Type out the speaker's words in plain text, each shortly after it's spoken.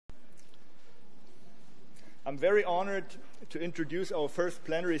I'm very honored to introduce our first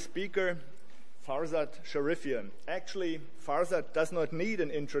plenary speaker, Farzad Sharifian. Actually, Farzad does not need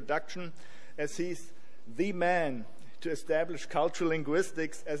an introduction, as he's the man to establish cultural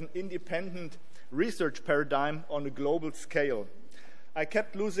linguistics as an independent research paradigm on a global scale. I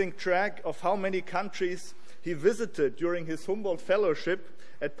kept losing track of how many countries he visited during his Humboldt Fellowship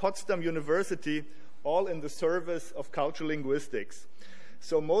at Potsdam University, all in the service of cultural linguistics.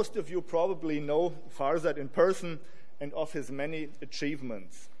 So most of you probably know Farzad in person and of his many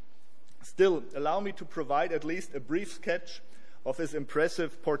achievements. Still, allow me to provide at least a brief sketch of his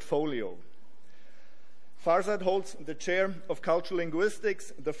impressive portfolio. Farzad holds the chair of cultural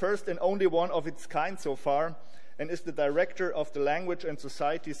linguistics, the first and only one of its kind so far, and is the director of the Language and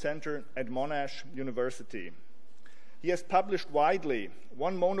Society Center at Monash University. He has published widely,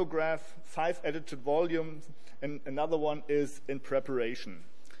 one monograph, 5 edited volumes, and another one is in preparation.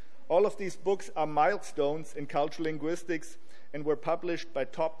 All of these books are milestones in cultural linguistics and were published by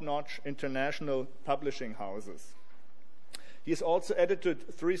top-notch international publishing houses. He has also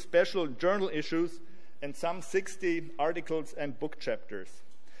edited 3 special journal issues and some 60 articles and book chapters.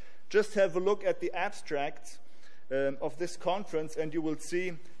 Just have a look at the abstracts of this conference and you will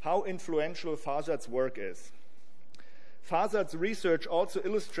see how influential Farzad's work is. Farzad's research also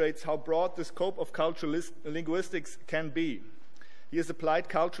illustrates how broad the scope of cultural linguistics can be. He has applied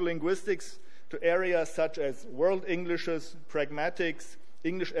cultural linguistics to areas such as world Englishes, pragmatics,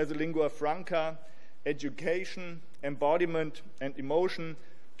 English as a lingua franca, education, embodiment, and emotion,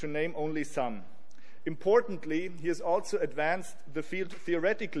 to name only some. Importantly, he has also advanced the field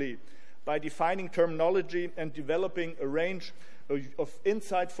theoretically by defining terminology and developing a range of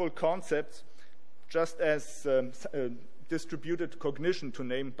insightful concepts, just as distributed cognition, to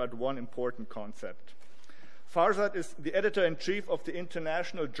name but one important concept. Farzad is the editor-in-chief of the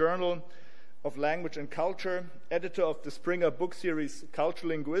International Journal of Language and Culture, editor of the Springer book series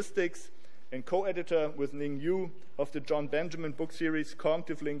Cultural Linguistics, and co-editor with Ning Yu of the John Benjamin book series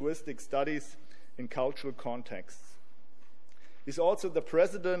Cognitive Linguistic Studies in Cultural Contexts. He's also the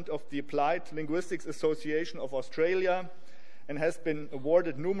president of the Applied Linguistics Association of Australia and has been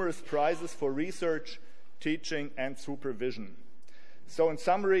awarded numerous prizes for research, teaching, and supervision. So in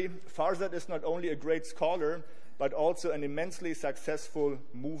summary, Farzad is not only a great scholar, but also an immensely successful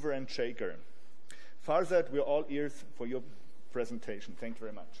mover and shaker. Farzad, we're all ears for your presentation. Thank you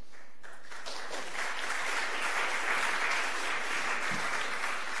very much.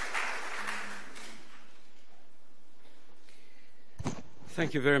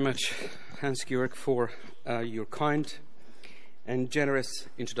 Thank you very much, Hans-Georg, for your kind and generous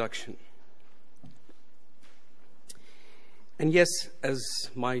introduction. And yes, as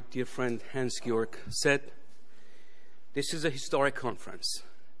my dear friend Hans-Georg said, this is a historic conference,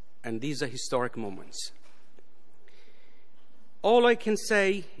 and these are historic moments. All I can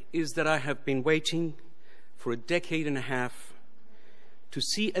say is that I have been waiting for a decade and a half to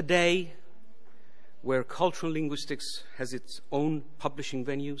see a day where cultural linguistics has its own publishing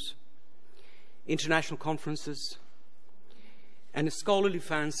venues, international conferences, and scholarly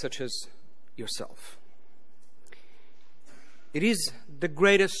fans such as yourself. It is the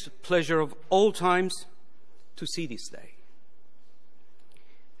greatest pleasure of all times to see this day.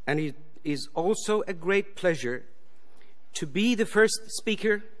 And it is also a great pleasure to be the first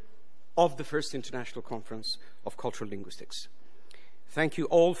speaker of the first International Conference of Cultural Linguistics. Thank you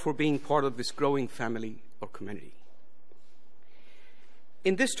all for being part of this growing family or community.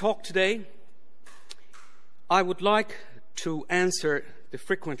 In this talk today, I would like to answer the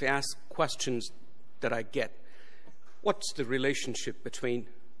frequently asked questions that I get. What's the relationship between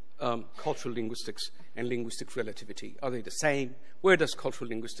cultural linguistics and linguistic relativity? Are they the same? Where does cultural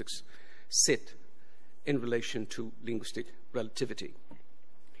linguistics sit in relation to linguistic relativity?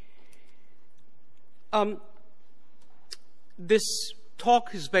 This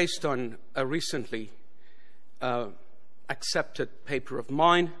talk is based on a recently accepted paper of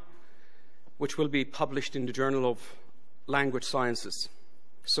mine, which will be published in the Journal of Language Sciences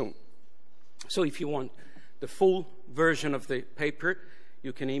soon. So if you want the full version of the paper,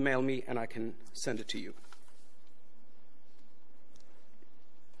 you can email me and I can send it to you.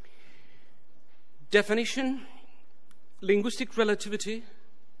 Definition: linguistic relativity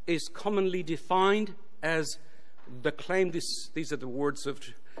is commonly defined as the claim, these are the words of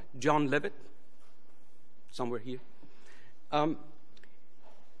John Levitt, somewhere here,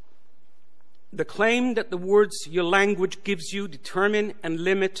 the claim that the words your language gives you determine and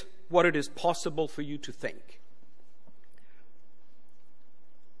limit what it is possible for you to think.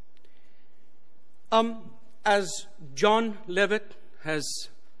 As John Levitt has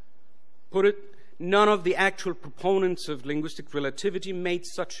put it, none of the actual proponents of linguistic relativity made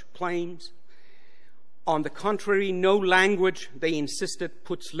such claims. On the contrary, no language, they insisted,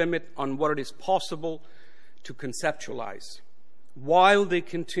 puts limit on what it is possible to conceptualize, while they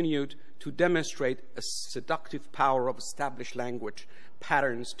continued to demonstrate a seductive power of established language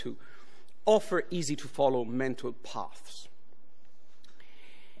patterns to offer easy-to-follow mental paths.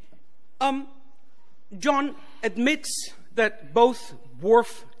 John admits that both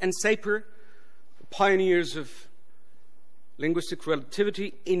Worf and Sapir, pioneers of linguistic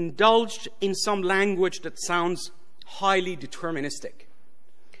relativity, indulged in some language that sounds highly deterministic.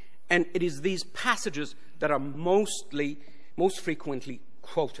 And it is these passages that are most frequently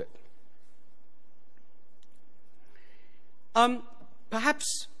quoted.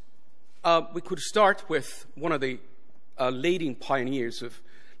 Perhaps we could start with one of the leading pioneers of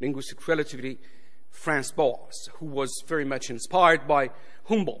linguistic relativity, Franz Boas, who was very much inspired by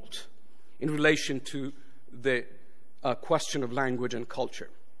Humboldt in relation to the question of language and culture.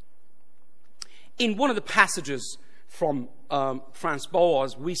 In one of the passages from Franz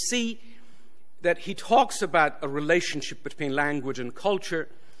Boas, we see that he talks about a relationship between language and culture.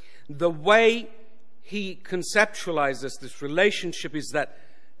 The way he conceptualizes this relationship is that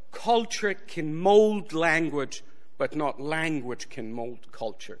culture can mold language, but not language can mold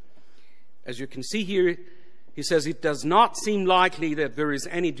culture. As you can see here, he says it does not seem likely that there is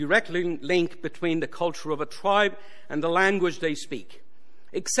any direct link between the culture of a tribe and the language they speak,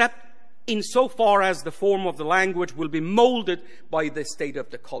 except insofar as the form of the language will be molded by the state of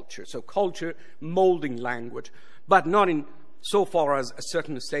the culture. So culture molding language, but not in so far as a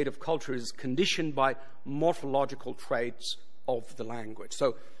certain state of culture is conditioned by morphological traits of the language.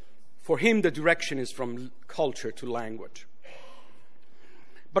 So for him, the direction is from culture to language.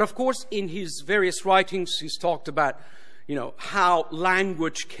 But of course, in his various writings, he's talked about, how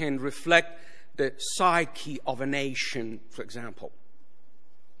language can reflect the psyche of a nation, for example.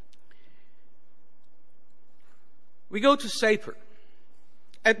 We go to Sapir.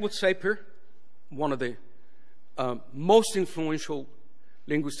 Edward Sapir, one of the most influential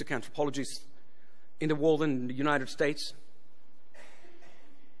linguistic anthropologists in the world and in the United States.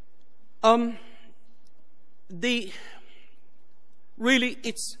 Really,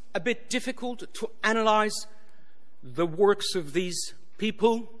 it's a bit difficult to analyze the works of these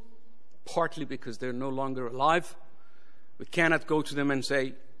people, partly because they're no longer alive. We cannot go to them and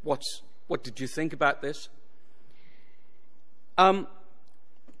say, what did you think about this? So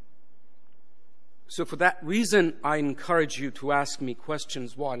for that reason, I encourage you to ask me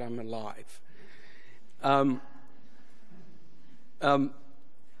questions while I'm alive.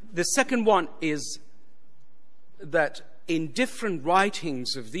 The second one is that in different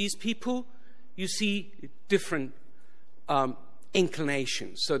writings of these people, you see different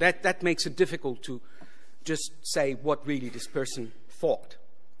inclinations. So that makes it difficult to just say what really this person thought.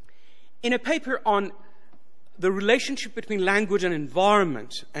 In a paper on the relationship between language and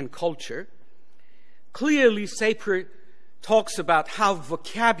environment and culture, clearly Sapir talks about how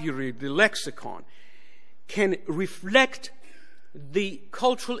vocabulary, the lexicon, can reflect the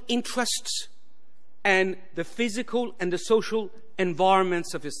cultural interests and the physical and the social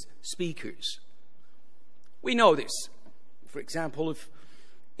environments of his speakers. We know this. For example,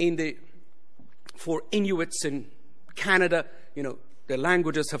 for Inuits in Canada, the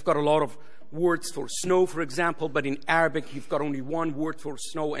languages have got a lot of words for snow, for example, but in Arabic you've got only one word for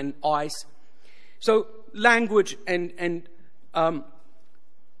snow and ice. So language and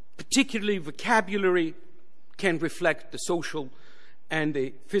particularly vocabulary can reflect the social and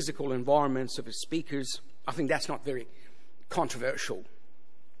the physical environments of his speakers. I think that's not very controversial.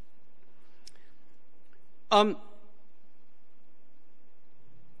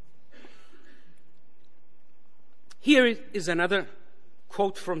 Here is another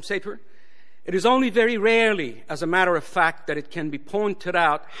quote from Sapir. It is only very rarely, as a matter of fact, that it can be pointed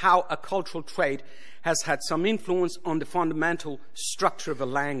out how a cultural trait has had some influence on the fundamental structure of a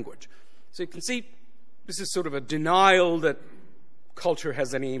language. So you can see this is sort of a denial that culture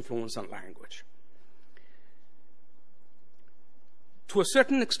has any influence on language. To a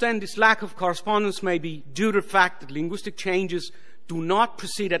certain extent, this lack of correspondence may be due to the fact that linguistic changes do not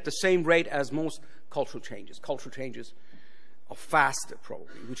proceed at the same rate as most cultural changes. Cultural changes are faster,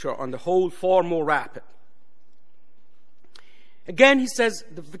 probably, which are on the whole far more rapid. Again, he says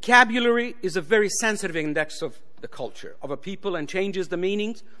the vocabulary is a very sensitive index of the culture of a people and changes the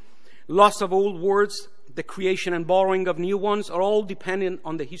meanings. Loss of old words, the creation and borrowing of new ones are all dependent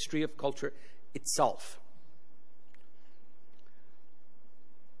on the history of culture itself.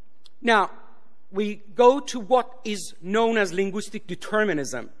 Now, we go to what is known as linguistic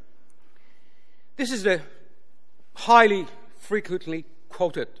determinism. This is the highly frequently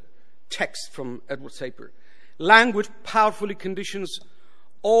quoted text from Edward Sapir. Language powerfully conditions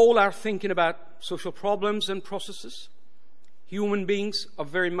all our thinking about social problems and processes. Human beings are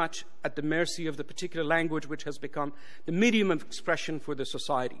very much at the mercy of the particular language which has become the medium of expression for the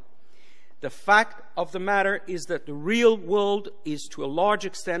society. The fact of the matter is that the real world is to a large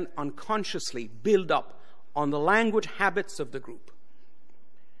extent unconsciously built up on the language habits of the group.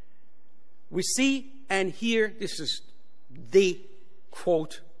 We see and hear, this is the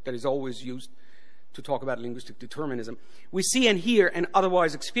quote that is always used to talk about linguistic determinism. We see and hear and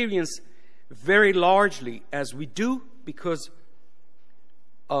otherwise experience very largely as we do because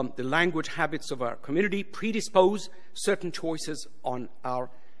the language habits of our community predispose certain choices on our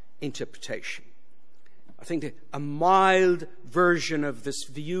interpretation. I think a mild version of this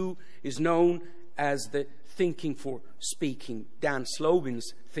view is known as the thinking for speaking, Dan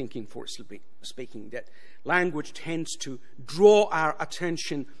Slobin's thinking for speaking, that language tends to draw our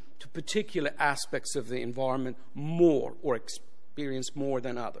attention to particular aspects of the environment more or experience more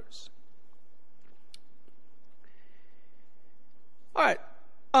than others. All right.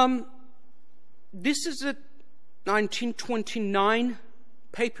 This is a 1929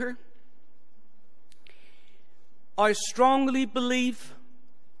 paper. I strongly believe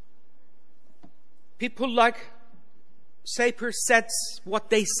people like Sapir said what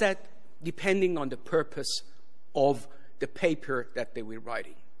they said depending on the purpose of the paper that they were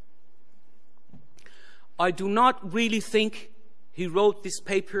writing. I do not really think he wrote this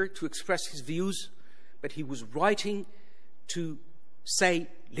paper to express his views, but he was writing to say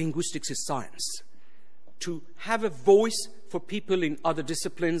linguistics is science, to have a voice for people in other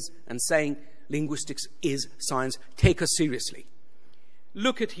disciplines and saying linguistics is science, take us seriously.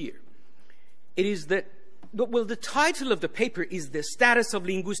 Look at here. It is the title of the paper is The Status of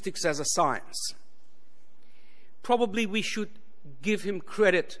Linguistics as a Science. Probably we should give him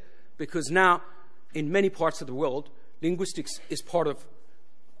credit because now in many parts of the world, linguistics is part of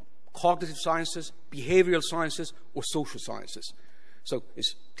cognitive sciences, behavioral sciences, or social sciences. So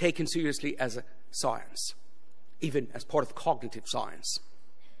it's taken seriously as a science, even as part of cognitive science.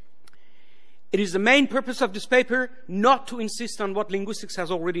 It is the main purpose of this paper not to insist on what linguistics has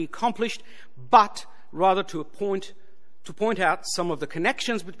already accomplished, but rather to point out some of the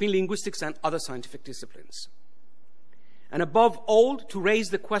connections between linguistics and other scientific disciplines. And above all, to raise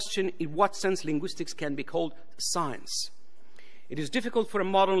the question in what sense linguistics can be called science. It is difficult for a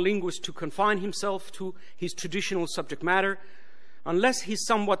modern linguist to confine himself to his traditional subject matter. Unless he's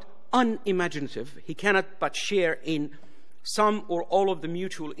somewhat unimaginative, he cannot but share in some or all of the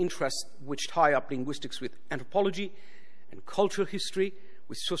mutual interests which tie up linguistics with anthropology and cultural history,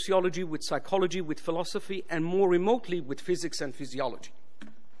 with sociology, with psychology, with philosophy, and more remotely with physics and physiology.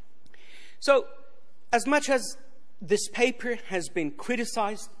 So, as much as this paper has been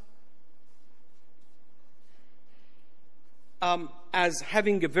criticized as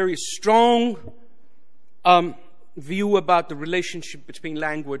having a very strong view about the relationship between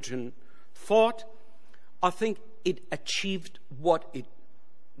language and thought, I think it achieved what it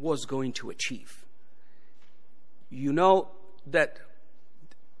was going to achieve. You know that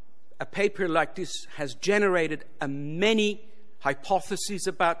a paper like this has generated many hypotheses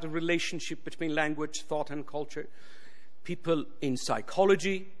about the relationship between language, thought, and culture. People in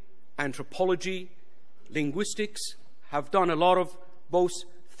psychology, anthropology, linguistics have done a lot of both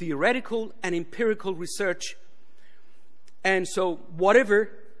theoretical and empirical research. And so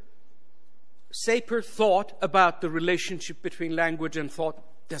whatever Sapir thought about the relationship between language and thought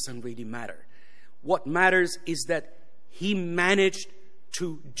doesn't really matter. What matters is that he managed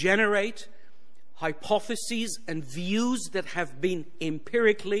to generate hypotheses and views that have been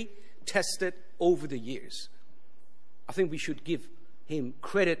empirically tested over the years. I think we should give him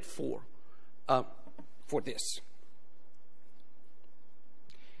credit for this.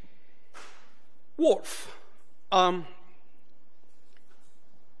 Worf.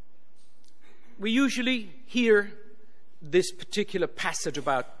 We usually hear this particular passage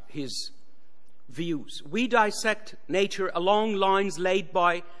about his views. We dissect nature along lines laid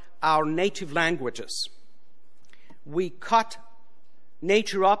by our native languages. We cut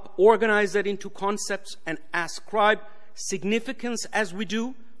nature up, organize it into concepts, and ascribe significance as we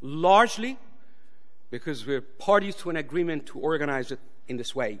do, largely because we're parties to an agreement to organize it in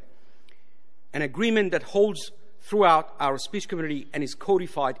this way. An agreement that holds throughout our speech community and is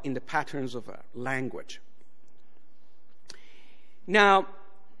codified in the patterns of our language. Now,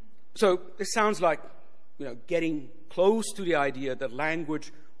 so this sounds like, getting close to the idea that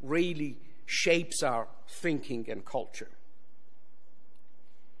language really shapes our thinking and culture.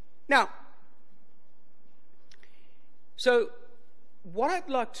 Now, So what I'd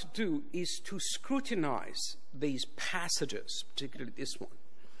like to do is to scrutinize these passages, particularly this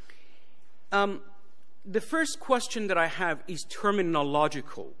one. The first question that I have is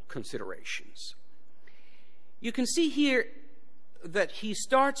terminological considerations. You can see here that he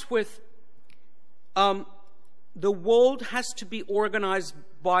starts with the world has to be organized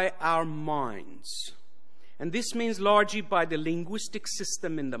by our minds. And this means largely by the linguistic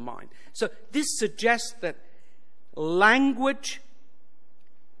system in the mind. So this suggests that language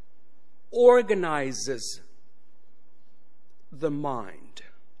organizes the mind.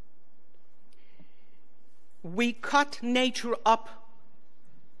 We cut nature up,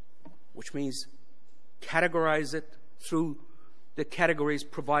 which means categorize it through the categories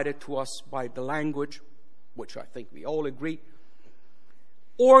provided to us by the language, which I think we all agree.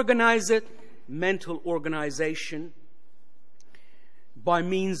 Organize it, mental organization, by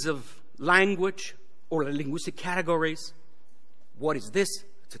means of language or linguistic categories. What is this?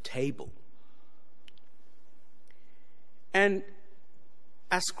 It's a table. And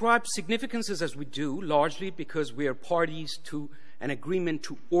ascribe significances as we do, largely because we are parties to an agreement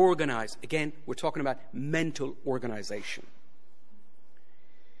to organize. Again, we're talking about mental organization.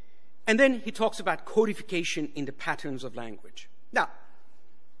 And then he talks about codification in the patterns of language. Now,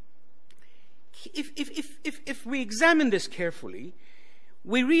 if we examine this carefully,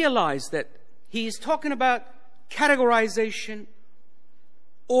 we realize that he is talking about categorization,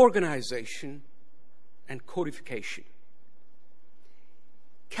 organization, and codification.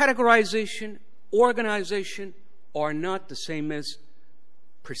 Categorization, organization are not the same as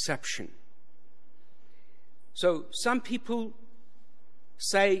perception. So some people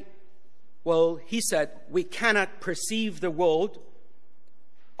say, well, he said, we cannot perceive the world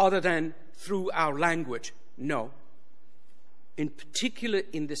other than through our language. No. In particular,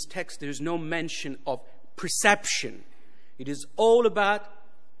 in this text, there is no mention of perception. It is all about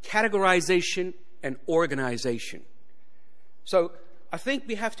categorization and organization. So I think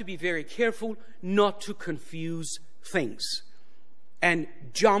we have to be very careful not to confuse things and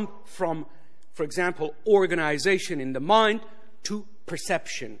jump from, for example, organization in the mind to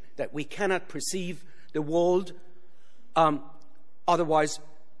perception, that we cannot perceive the world otherwise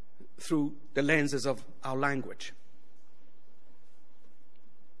through the lenses of our language.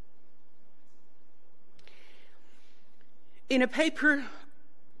 In a paper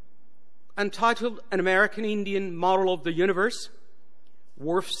entitled An American Indian Model of the Universe,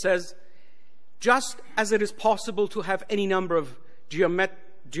 Worf says, just as it is possible to have any number of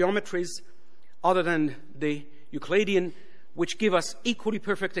geometries other than the Euclidean, which give us equally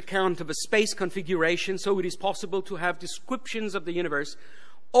perfect account of a space configuration, so it is possible to have descriptions of the universe,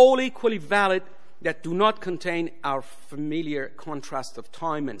 all equally valid, that do not contain our familiar contrast of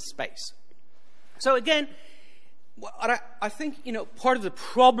time and space. So again, I think, part of the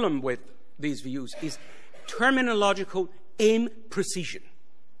problem with these views is terminological imprecision,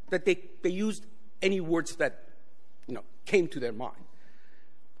 that they used any words that, came to their mind.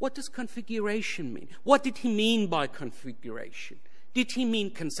 What does configuration mean? What did he mean by configuration? Did he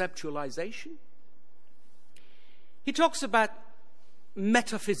mean conceptualization? He talks about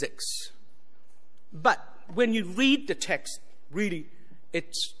metaphysics. But when you read the text, really,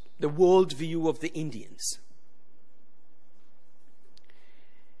 it's the worldview of the Indians.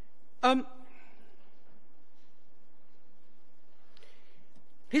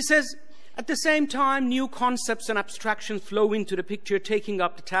 He says, at the same time, new concepts and abstractions flow into the picture, taking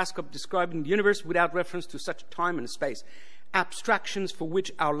up the task of describing the universe without reference to such time and space. Abstractions for which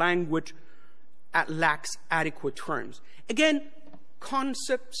our language lacks adequate terms. Again,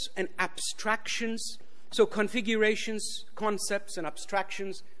 concepts and abstractions. So configurations, concepts, and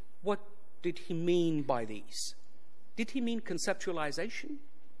abstractions. What did he mean by these? Did he mean conceptualization?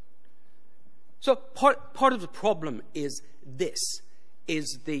 So part of the problem is this,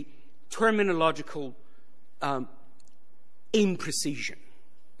 is the terminological imprecision.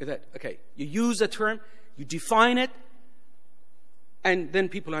 That, okay, you use a term, you define it, and then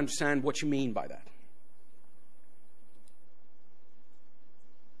people understand what you mean by that.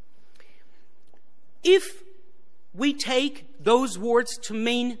 If we take those words to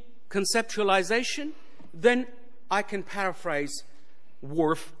mean conceptualization, then I can paraphrase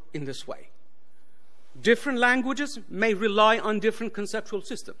Worf in this way. Different languages may rely on different conceptual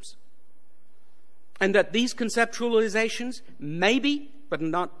systems. And that these conceptualizations may be, but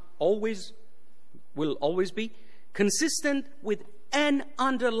not always, will always be, consistent with an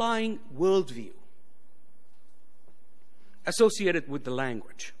underlying worldview associated with the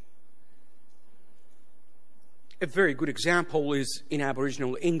language. A very good example is in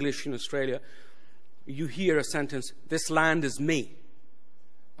Aboriginal English in Australia. you hear a sentence, "This land is me,"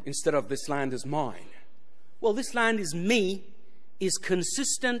 instead of "this land is mine." Well, "this land is me" is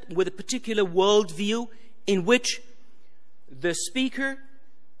consistent with a particular worldview in which the speaker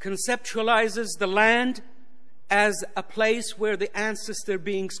conceptualizes the land as a place where the ancestor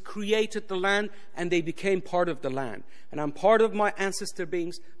beings created the land and they became part of the land. And I'm part of my ancestor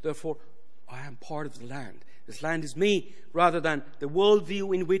beings, therefore I am part of the land. This land is me, rather than the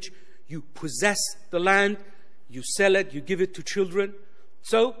worldview in which you possess the land, you sell it, you give it to children.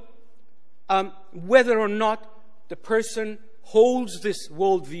 So, whether or not the person holds this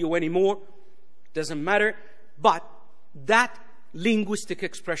worldview anymore doesn't matter, but that linguistic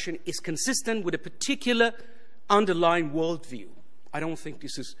expression is consistent with a particular underlying worldview. I don't think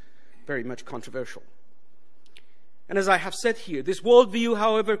this is very much controversial. And as I have said here, this worldview,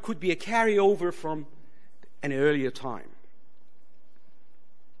 however, could be a carryover from an earlier time.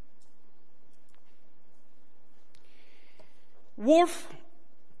 Worf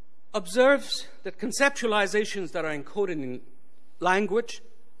observes that conceptualizations that are encoded in language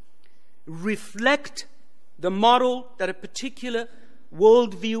reflect the model that a particular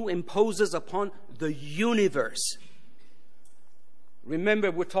worldview imposes upon the universe.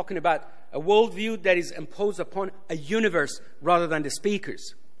 Remember, we're talking about a worldview that is imposed upon a universe rather than the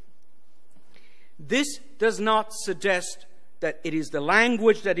speakers. This does not suggest that it is the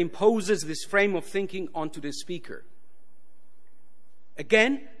language that imposes this frame of thinking onto the speaker.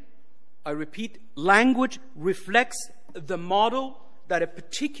 Again, I repeat, language reflects the model that a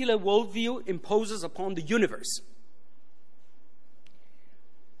particular worldview imposes upon the universe.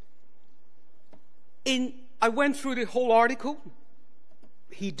 I went through the whole article.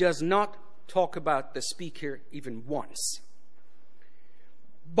 He does not talk about the speaker even once,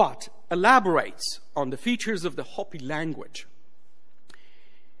 but elaborates on the features of the Hopi language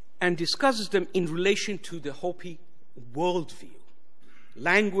and discusses them in relation to the Hopi worldview.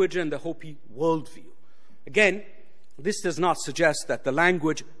 Language and the Hopi worldview. Again, this does not suggest that the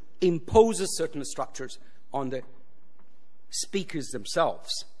language imposes certain structures on the speakers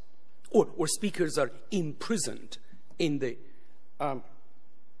themselves, or speakers are imprisoned in the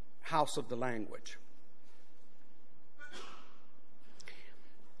house of the language.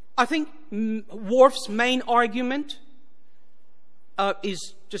 I think Worf's main argument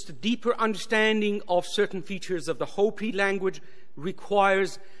is just a deeper understanding of certain features of the Hopi language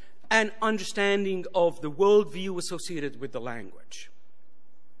requires an understanding of the worldview associated with the language.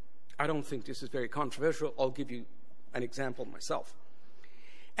 I don't think this is very controversial. I'll give you an example myself.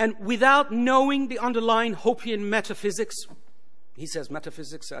 And without knowing the underlying Hopian metaphysics, he says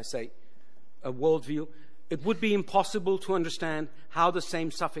metaphysics, I say a worldview, it would be impossible to understand how the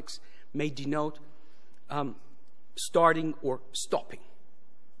same suffix may denote starting or stopping.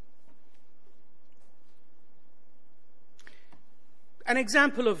 An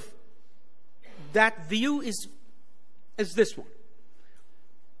example of that view is this one,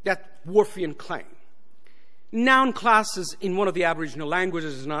 that Worfian claim. Noun classes in one of the Aboriginal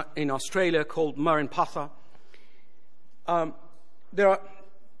languages in Australia called Murrin-Patha, there are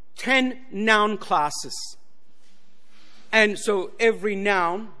 10 noun classes. And so every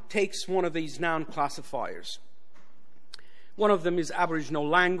noun takes one of these noun classifiers. One of them is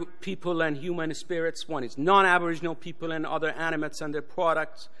Aboriginal people and human spirits. One is non-Aboriginal people and other animates and their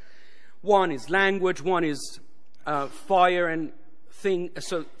products. One is language. One is fire and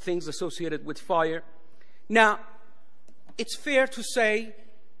things associated with fire. Now, it's fair to say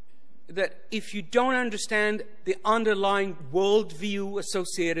that if you don't understand the underlying worldview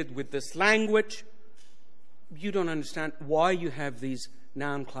associated with this language, you don't understand why you have these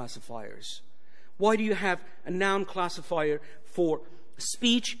noun classifiers. Why do you have a noun classifier for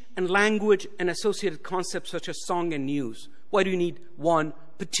speech and language and associated concepts such as song and news? Why do you need one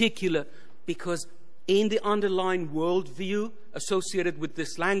particular? Because in the underlying worldview associated with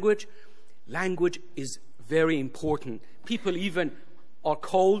this language, language is very important. People even are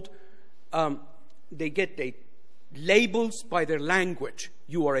called, they get their labels by their language.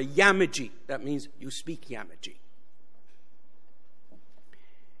 You are a Yamaji. That means you speak Yamaji.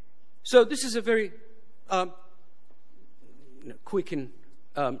 So this is a very quick and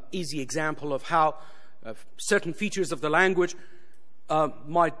easy example of how certain features of the language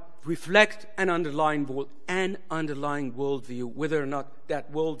might reflect an underlying worldview. Whether or not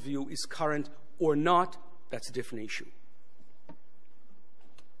that worldview is current or not, that's a different issue.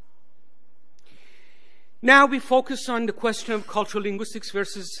 Now we focus on the question of cultural linguistics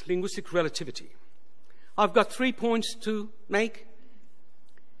versus linguistic relativity. I've got 3 points to make.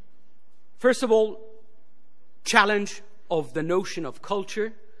 First of all, challenge of the notion of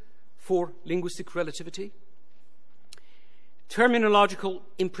culture for linguistic relativity, terminological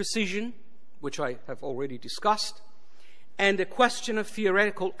imprecision, which I have already discussed, and a question of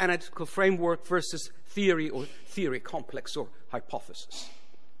theoretical analytical framework versus theory or theory complex or hypothesis.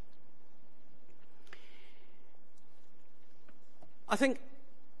 I think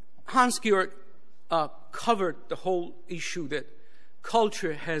Hans-Georg covered the whole issue that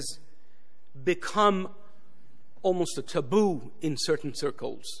culture has become almost a taboo in certain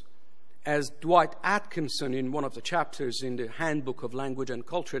circles. As Dwight Atkinson, in one of the chapters in the Handbook of Language and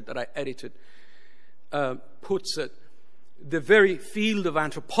Culture that I edited, puts it, the very field of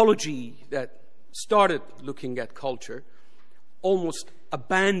anthropology that started looking at culture almost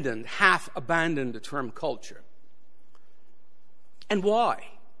half abandoned the term culture. And why?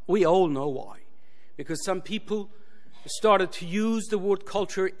 We all know why. Because some people started to use the word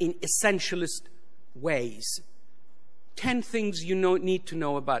culture in essentialist ways. 10 things you need to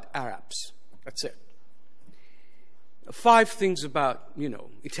know about Arabs. That's it. 5 things about,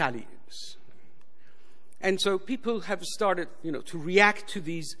 Italians. And so people have started, to react to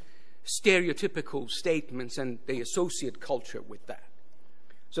these stereotypical statements, and they associate culture with that.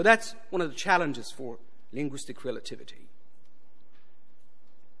 So that's one of the challenges for linguistic relativity.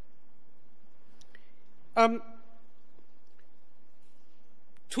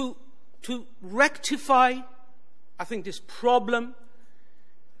 To rectify, I think, this problem,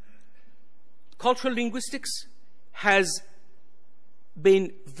 cultural linguistics has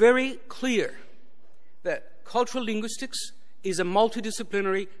been very clear that cultural linguistics is a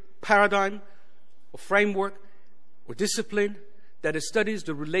multidisciplinary paradigm or framework or discipline that studies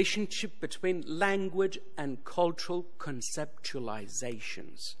the relationship between language and cultural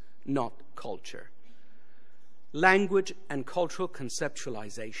conceptualizations, not culture. Language and cultural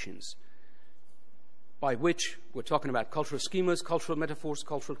conceptualizations, by which we're talking about cultural schemas, cultural metaphors,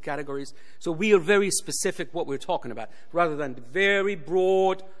 cultural categories. So we are very specific what we're talking about, rather than the very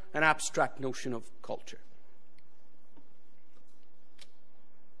broad and abstract notion of culture.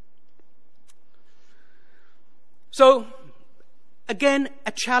 So, again,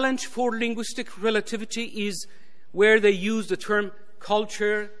 a challenge for linguistic relativity is where they use the term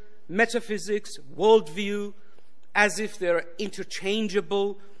culture, metaphysics, worldview, as if they're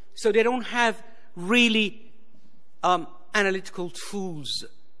interchangeable, so they don't have really analytical tools,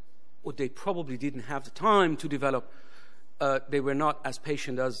 or they probably didn't have the time to develop. They were not as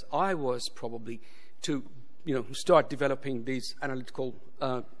patient as I was, probably, to start developing these analytical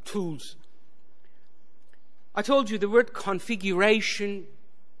tools. I told you the word configuration,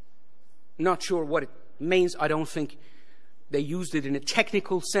 not sure what it means. I don't think they used it in a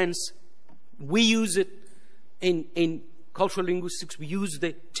technical sense. We use it in cultural linguistics. We use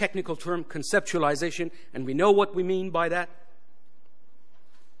the technical term conceptualization, and we know what we mean by that.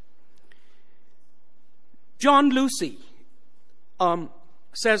 John Lucy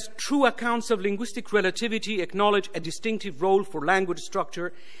says, true accounts of linguistic relativity acknowledge a distinctive role for language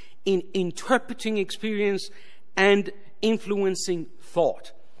structure in interpreting experience and influencing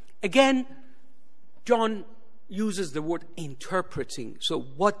thought. Again, John uses the word interpreting. So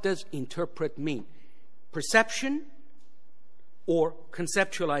what does interpret mean? Perception or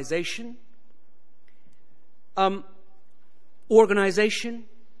conceptualization, organization,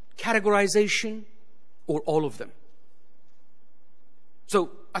 categorization, or all of them.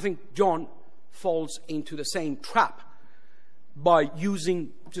 So I think John falls into the same trap by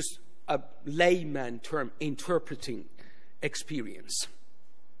using just a layman term, interpreting experience.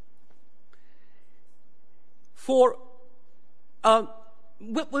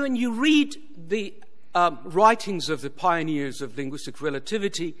 When you read the writings of the pioneers of linguistic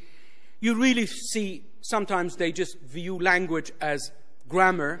relativity, you really see sometimes they just view language as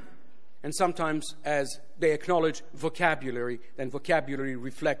grammar, and sometimes as they acknowledge vocabulary, then vocabulary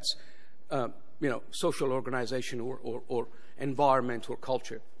reflects social organization or environment or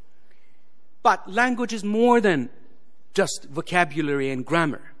culture. But language is more than just vocabulary and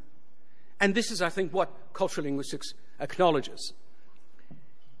grammar. And this is, I think, what cultural linguistics acknowledges.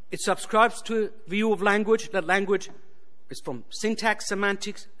 It subscribes to a view of language, that language is from syntax,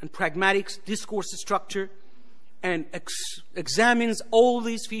 semantics, and pragmatics, discourse structure, and examines all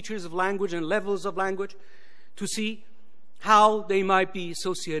these features of language and levels of language to see how they might be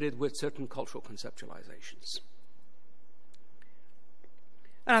associated with certain cultural conceptualizations.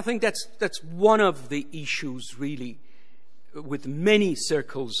 And I think that's one of the issues, really, with many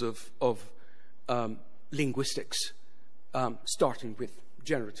circles of linguistics, starting with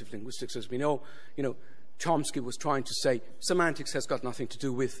generative linguistics. As we know, Chomsky was trying to say semantics has got nothing to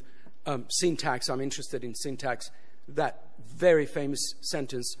do with syntax. I'm interested in syntax. That very famous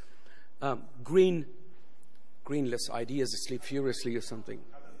sentence greenless ideas sleep furiously or something.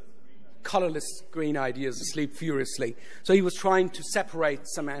 Colorless green ideas sleep furiously. So he was trying to separate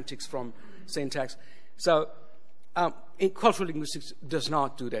semantics from syntax. So in cultural linguistics does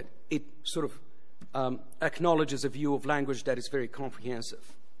not do that. It sort of acknowledges a view of language that is very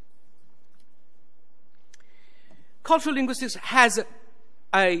comprehensive. Cultural linguistics has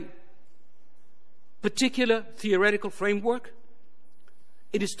a particular theoretical framework.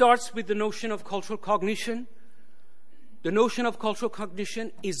 It starts with the notion of cultural cognition. The notion of cultural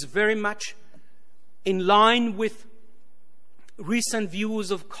cognition is very much in line with recent views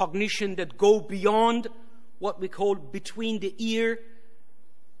of cognition that go beyond what we call between the ear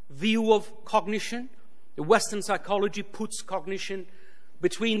view of cognition. The Western psychology puts cognition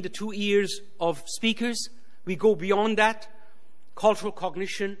between the two ears of speakers. We go beyond that. Cultural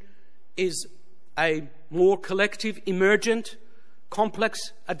cognition is a more collective, emergent,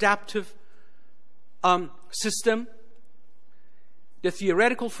 complex, adaptive system. The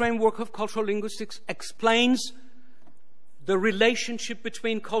theoretical framework of cultural linguistics explains the relationship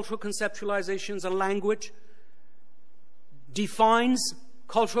between cultural conceptualizations and language, defines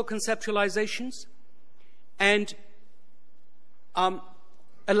cultural conceptualizations, and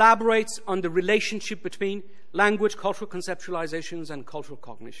elaborates on the relationship between language, cultural conceptualizations, and cultural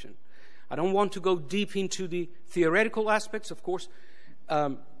cognition. I don't want to go deep into the theoretical aspects. Of course,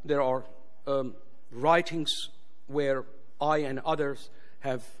 there are writings where I and others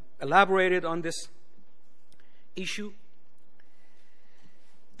have elaborated on this issue.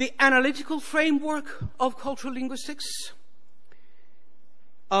 The analytical framework of cultural linguistics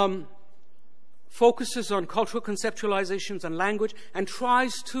focuses on cultural conceptualizations and language and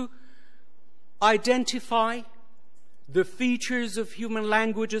tries to identify the features of human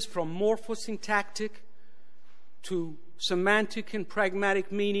languages from morphosyntactic to semantic and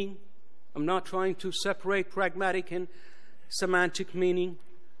pragmatic meaning. I'm not trying to separate pragmatic and semantic meaning.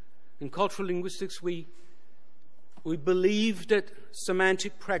 In cultural linguistics, we believe that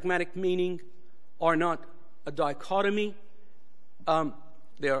semantic, pragmatic meaning are not a dichotomy.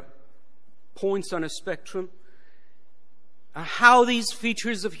 They are points on a spectrum. How these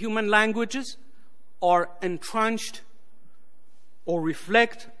features of human languages are entrenched or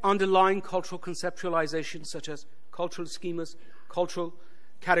reflect underlying cultural conceptualizations such as cultural schemas, cultural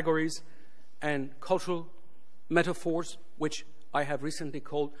categories, and cultural metaphors, which I have recently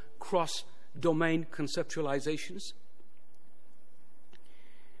called cross-domain conceptualizations.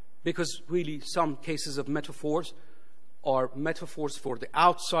 Because really some cases of metaphors are metaphors for the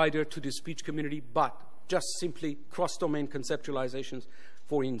outsider to the speech community, but just simply cross-domain conceptualizations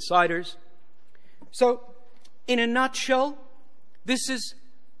for insiders. So, in a nutshell, this is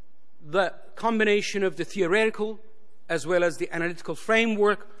the combination of the theoretical as well as the analytical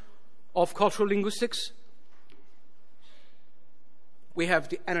framework of cultural linguistics. We have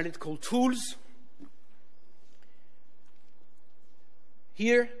the analytical tools.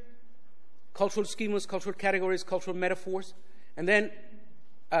 Here, cultural schemas, cultural categories, cultural metaphors. And then,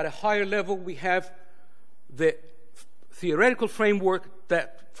 at a higher level, we have the theoretical framework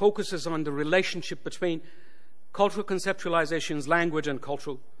that focuses on the relationship between cultural conceptualizations, language, and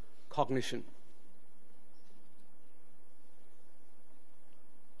cultural cognition.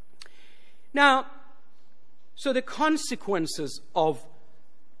 Now, so the consequences of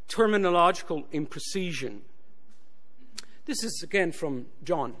terminological imprecision. This is again from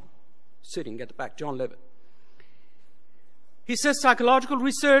John, sitting at the back, John Levitt. He says psychological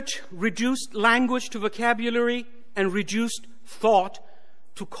research reduced language to vocabulary and reduced thought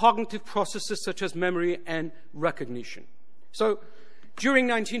to cognitive processes such as memory and recognition. So during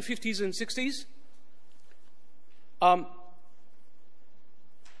 1950s and 60s,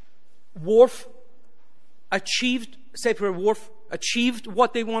 Sapir-Whorf achieved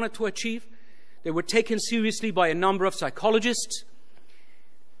what they wanted to achieve. They were taken seriously by a number of psychologists.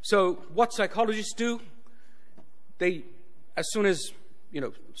 So what psychologists do, they, as soon as,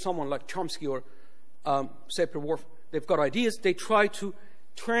 someone like Chomsky or Sapir-Whorf, they've got ideas, they try to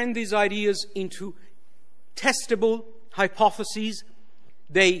turn these ideas into testable hypotheses.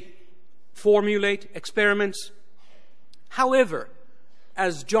 They formulate experiments. However,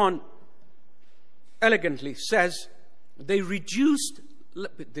 as John elegantly says, they reduced,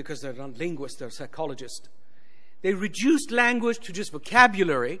 because they're not linguists, they're psychologists, they reduced language to just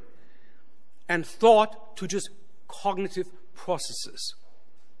vocabulary and thought to just cognitive processes.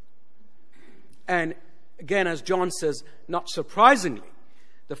 And again, as John says, not surprisingly,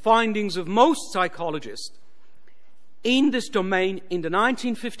 the findings of most psychologists in this domain in the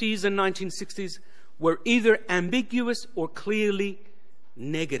 1950s and 1960s were either ambiguous or clearly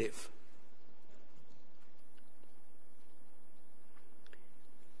negative.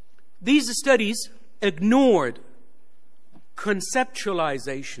 These studies ignored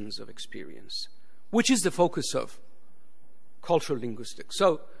conceptualizations of experience, which is the focus of cultural linguistics.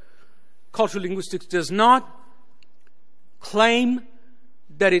 So, cultural linguistics does not claim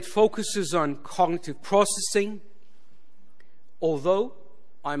that it focuses on cognitive processing, although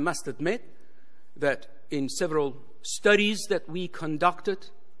I must admit that in several studies that we conducted,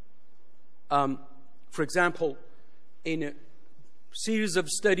 for example, in a series of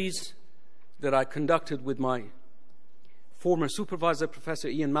studies that I conducted with my former supervisor, Professor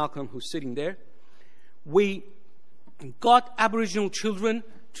Ian Malcolm, who's sitting there, we got Aboriginal children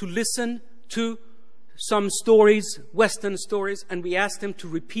to listen to some stories, Western stories, and we asked them to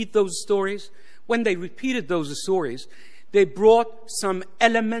repeat those stories. When they repeated those stories, they brought some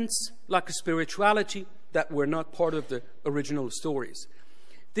elements, like a spirituality, that were not part of the original stories.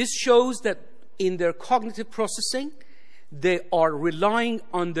 This shows that in their cognitive processing, they are relying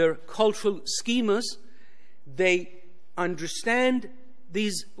on their cultural schemas. They understand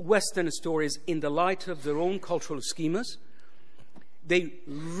these Western stories in the light of their own cultural schemas. They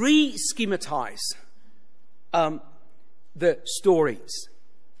re-schematize the stories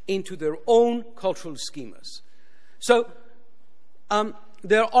into their own cultural schemas. So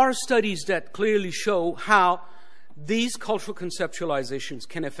there are studies that clearly show how these cultural conceptualizations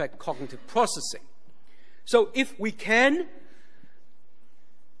can affect cognitive processing. So if we can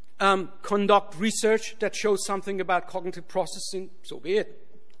conduct research that shows something about cognitive processing, so be it.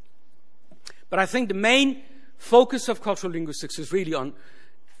 But I think the main focus of cultural linguistics is really on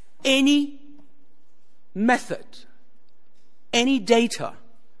any method, any data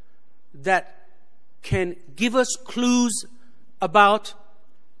that can give us clues about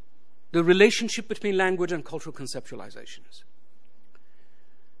the relationship between language and cultural conceptualizations.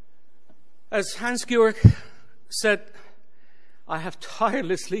 As Hans-Georg said, I have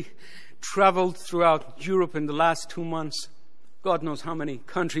tirelessly traveled throughout Europe in the last 2 months. God knows how many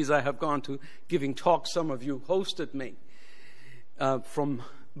countries I have gone to giving talks. Some of you hosted me. From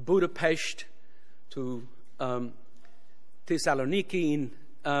Budapest to Thessaloniki in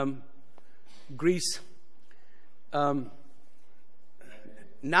Greece,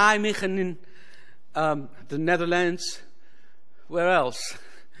 Nijmegen in the Netherlands, where else?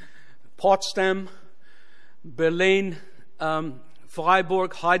 Potsdam, Berlin,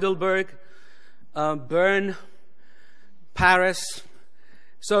 Freiburg, Heidelberg, Bern, Paris.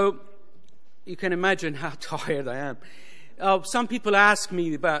 So you can imagine how tired I am. Some people ask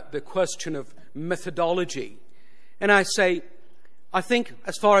me about the question of methodology. And I say, I think,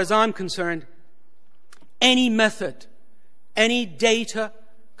 as far as I'm concerned, any method, any data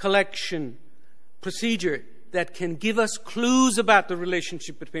collection procedure that can give us clues about the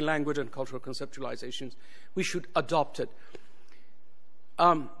relationship between language and cultural conceptualizations, we should adopt it.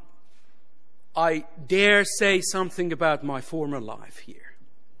 I dare say something about my former life here.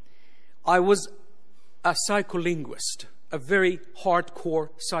 I was a psycholinguist, a very hardcore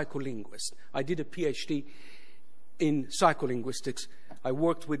psycholinguist. I did a PhD in psycholinguistics. I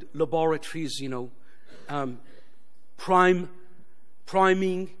worked with laboratories,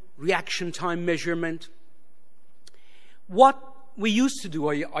 priming, reaction time measurement. What we used to do,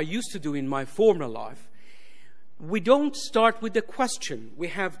 I used to do in my former life, we don't start with the question. We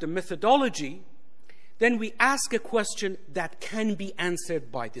have the methodology, then we ask a question that can be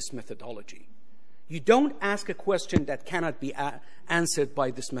answered by this methodology. You don't ask a question that cannot be answered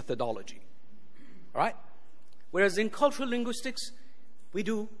by this methodology. All right? Whereas in cultural linguistics, we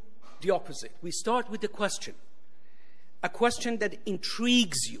do the opposite. We start with the question, a question that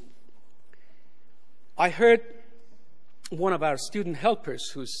intrigues you. I heard one of our student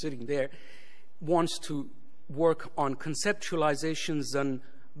helpers who's sitting there wants to work on conceptualizations on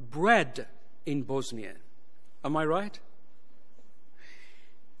bread in Bosnia. Am I right?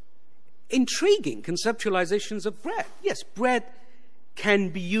 Intriguing conceptualizations of bread. Yes, bread can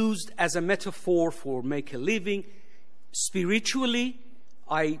be used as a metaphor for make a living. Spiritually,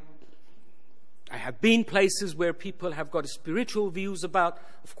 I have been places where people have got spiritual views about,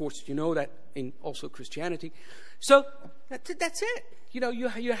 of course, you know that in also Christianity. So that's it.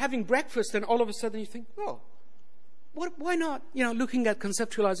 You're having breakfast and all of a sudden you think, oh, why not, looking at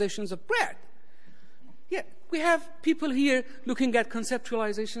conceptualizations of bread? Yeah, we have people here looking at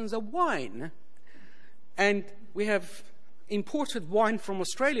conceptualizations of wine. And we have imported wine from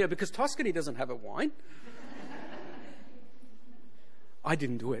Australia because Tuscany doesn't have a wine. I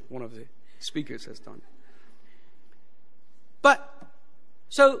didn't do it. One of the speakers has done. But,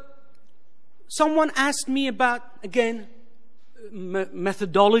 so, someone asked me about, again,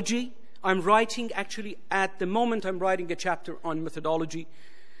 methodology. I'm writing, actually, at the moment, I'm writing a chapter on methodology.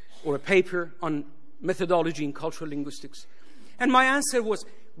 or a paper on methodology in cultural linguistics. And my answer was,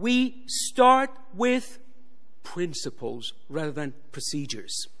 we start with principles rather than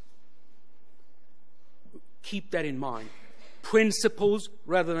procedures. Keep that in mind. Principles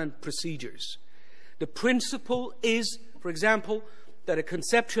rather than procedures. The principle is, for example, that a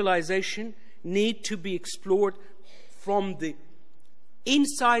conceptualization need to be explored from the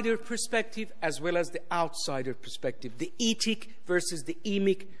insider perspective as well as the outsider perspective, the etic versus the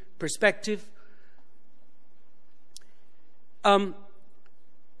emic perspective.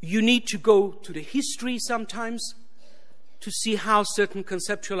 You need to go to the history sometimes to see how certain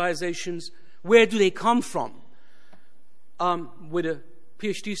conceptualizations, where do they come from? With a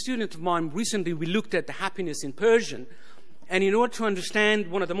PhD student of mine, recently we looked at the happiness in Persian, and in order to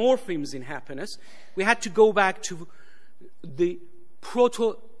understand one of the morphemes in happiness, we had to go back to the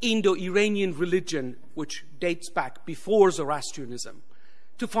Proto-Indo-Iranian religion, which dates back before Zoroastrianism,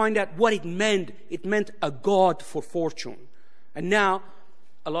 to find out what it meant. It meant a god for fortune. And now,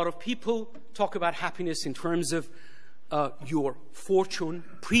 a lot of people talk about happiness in terms of your fortune,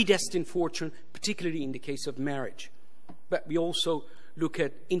 predestined fortune, particularly in the case of marriage. But we also look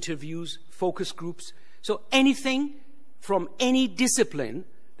at interviews, focus groups. So anything from any discipline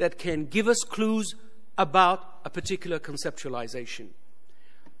that can give us clues about a particular conceptualization.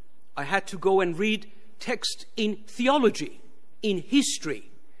 I had to go and read text in theology, in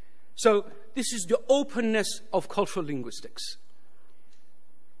history. So this is the openness of cultural linguistics.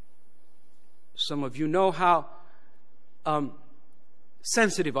 Some of you know how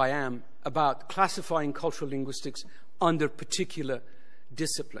sensitive I am about classifying cultural linguistics under particular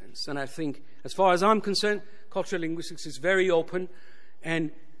disciplines. And I think, as far as I'm concerned, cultural linguistics is very open,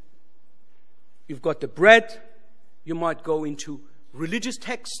 and you've got the breadth. You might go into religious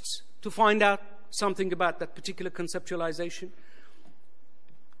texts to find out something about that particular conceptualization.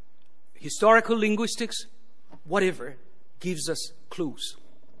 Historical linguistics, whatever, gives us clues.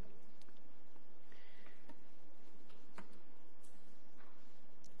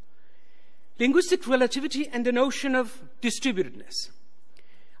 Linguistic relativity and the notion of distributedness.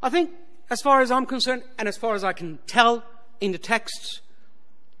 I think, as far as I'm concerned, and as far as I can tell in the texts,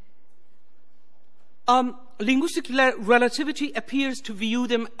 linguistic relativity appears to view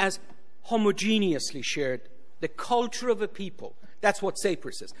them as homogeneously shared. The culture of a people. That's what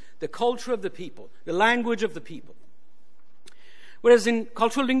Sapir says. The culture of the people. The language of the people. Whereas in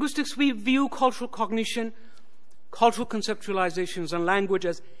cultural linguistics, we view cultural cognition, cultural conceptualizations, and language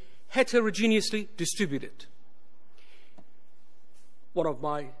as heterogeneously distributed. One of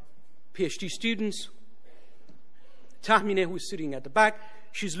my PhD students, Tahmine, who is sitting at the back,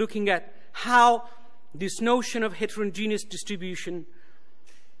 she's looking at how this notion of heterogeneous distribution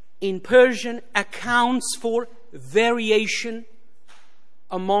in Persian accounts for variation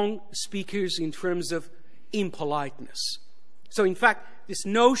among speakers in terms of impoliteness. So in fact, this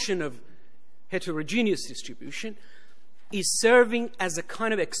notion of heterogeneous distribution is serving as a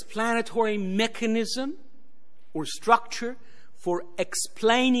kind of explanatory mechanism or structure for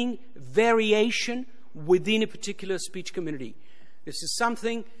explaining variation within a particular speech community. This is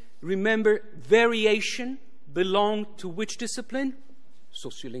something, remember, variation belonged to which discipline?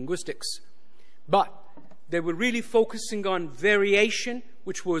 Sociolinguistics. But they were really focusing on variation,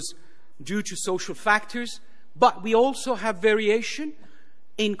 which was due to social factors. But we also have variation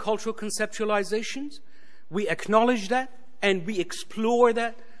in cultural conceptualizations. We acknowledge that and we explore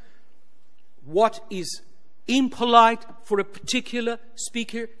that. What is impolite for a particular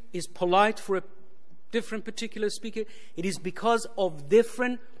speaker is polite for a different particular speaker. It is because of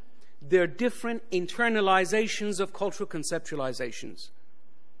their different internalizations of cultural conceptualizations.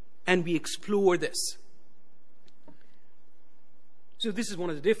 And we explore this. So this is one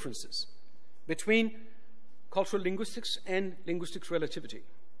of the differences between cultural linguistics and linguistics relativity.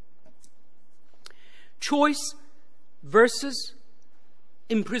 Choice versus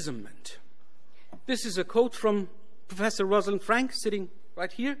imprisonment. This is a quote from Professor Rosalind Frank, sitting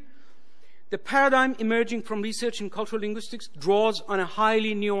right here. The paradigm emerging from research in cultural linguistics draws on a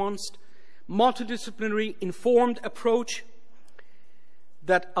highly nuanced, multidisciplinary, informed approach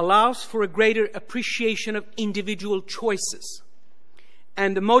that allows for a greater appreciation of individual choices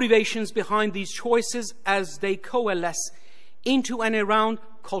and the motivations behind these choices as they coalesce into and around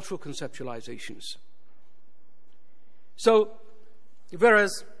cultural conceptualizations. So,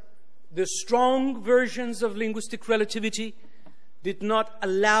 whereas the strong versions of linguistic relativity did not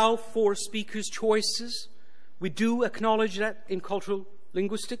allow for speakers' choices, we do acknowledge that in cultural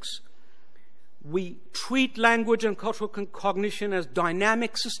linguistics. We treat language and cultural cognition as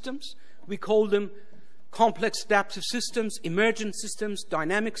dynamic systems. We call them complex adaptive systems, emergent systems,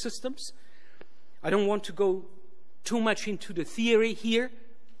 dynamic systems. I don't want to go too much into the theory here,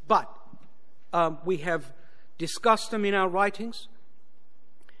 but we have discussed them in our writings.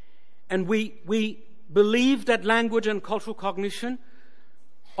 And we believe that language and cultural cognition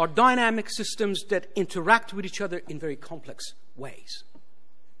are dynamic systems that interact with each other in very complex ways.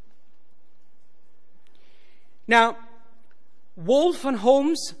 Now, Wolff and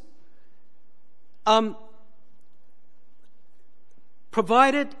Holmes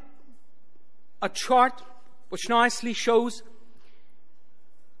provided a chart which nicely shows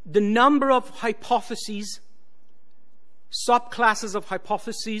the number of hypotheses, subclasses of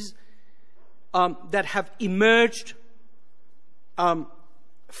hypotheses that have emerged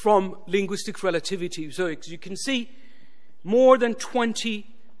from linguistic relativity. So as you can see, more than 20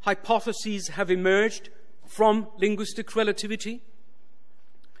 hypotheses have emerged from linguistic relativity.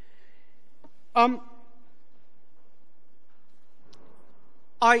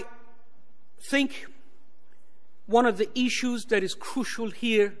 I think one of the issues that is crucial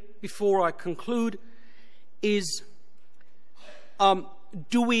here before I conclude is,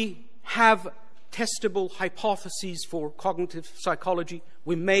 do we have testable hypotheses for cognitive psychology?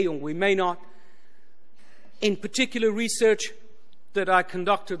 We may or we may not. In particular research that I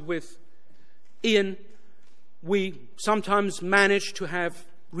conducted with Ian, we sometimes manage to have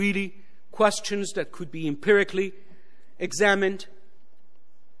really questions that could be empirically examined.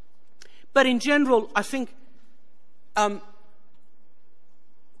 But in general, I think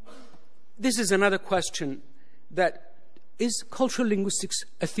this is another question, that is cultural linguistics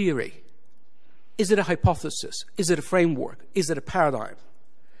a theory? Is it a hypothesis? Is it a framework? Is it a paradigm?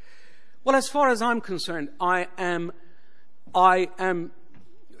 Well, as far as I'm concerned, I am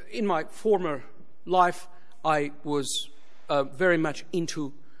in my former life, I was very much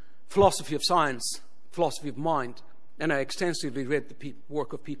into philosophy of science, philosophy of mind, and I extensively read the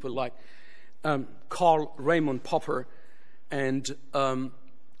work of people like Karl Raimund Popper and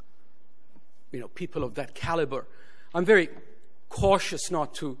people of that caliber. I'm very cautious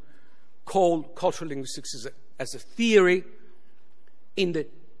not to call cultural linguistics as a theory in the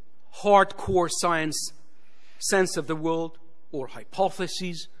hardcore science sense of the world, or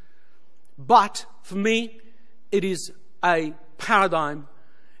hypotheses. But for me, it is a paradigm.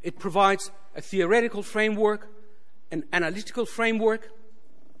 It provides a theoretical framework, an analytical framework.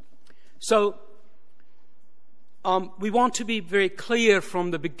 So we want to be very clear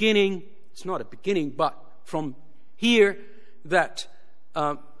from the beginning, it's not a beginning, but from here, that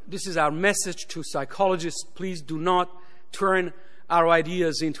this is our message to psychologists. Please do not turn our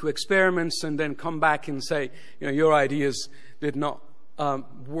ideas into experiments and then come back and say, your ideas did not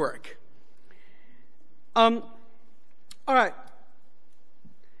work. All right.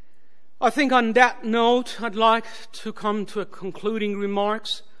 I think on that note, I'd like to come to a concluding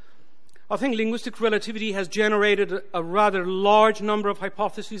remarks. I think linguistic relativity has generated a rather large number of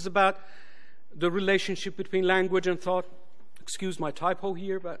hypotheses about the relationship between language and thought. Excuse my typo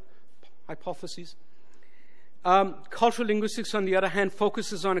here, but hypotheses. Cultural linguistics, on the other hand,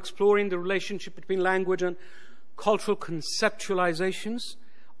 focuses on exploring the relationship between language and cultural conceptualizations,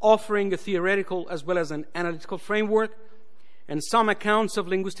 offering a theoretical as well as an analytical framework. And some accounts of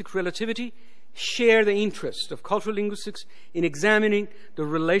linguistic relativity share the interest of cultural linguistics in examining the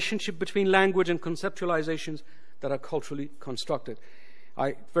relationship between language and conceptualizations that are culturally constructed.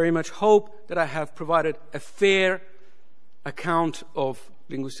 I very much hope that I have provided a fair account of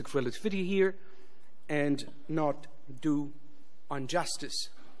linguistic relativity here and not do injustice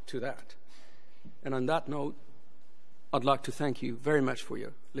to that. And on that note, I'd like to thank you very much for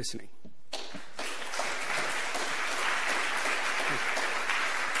your listening.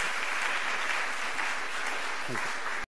 Thank you.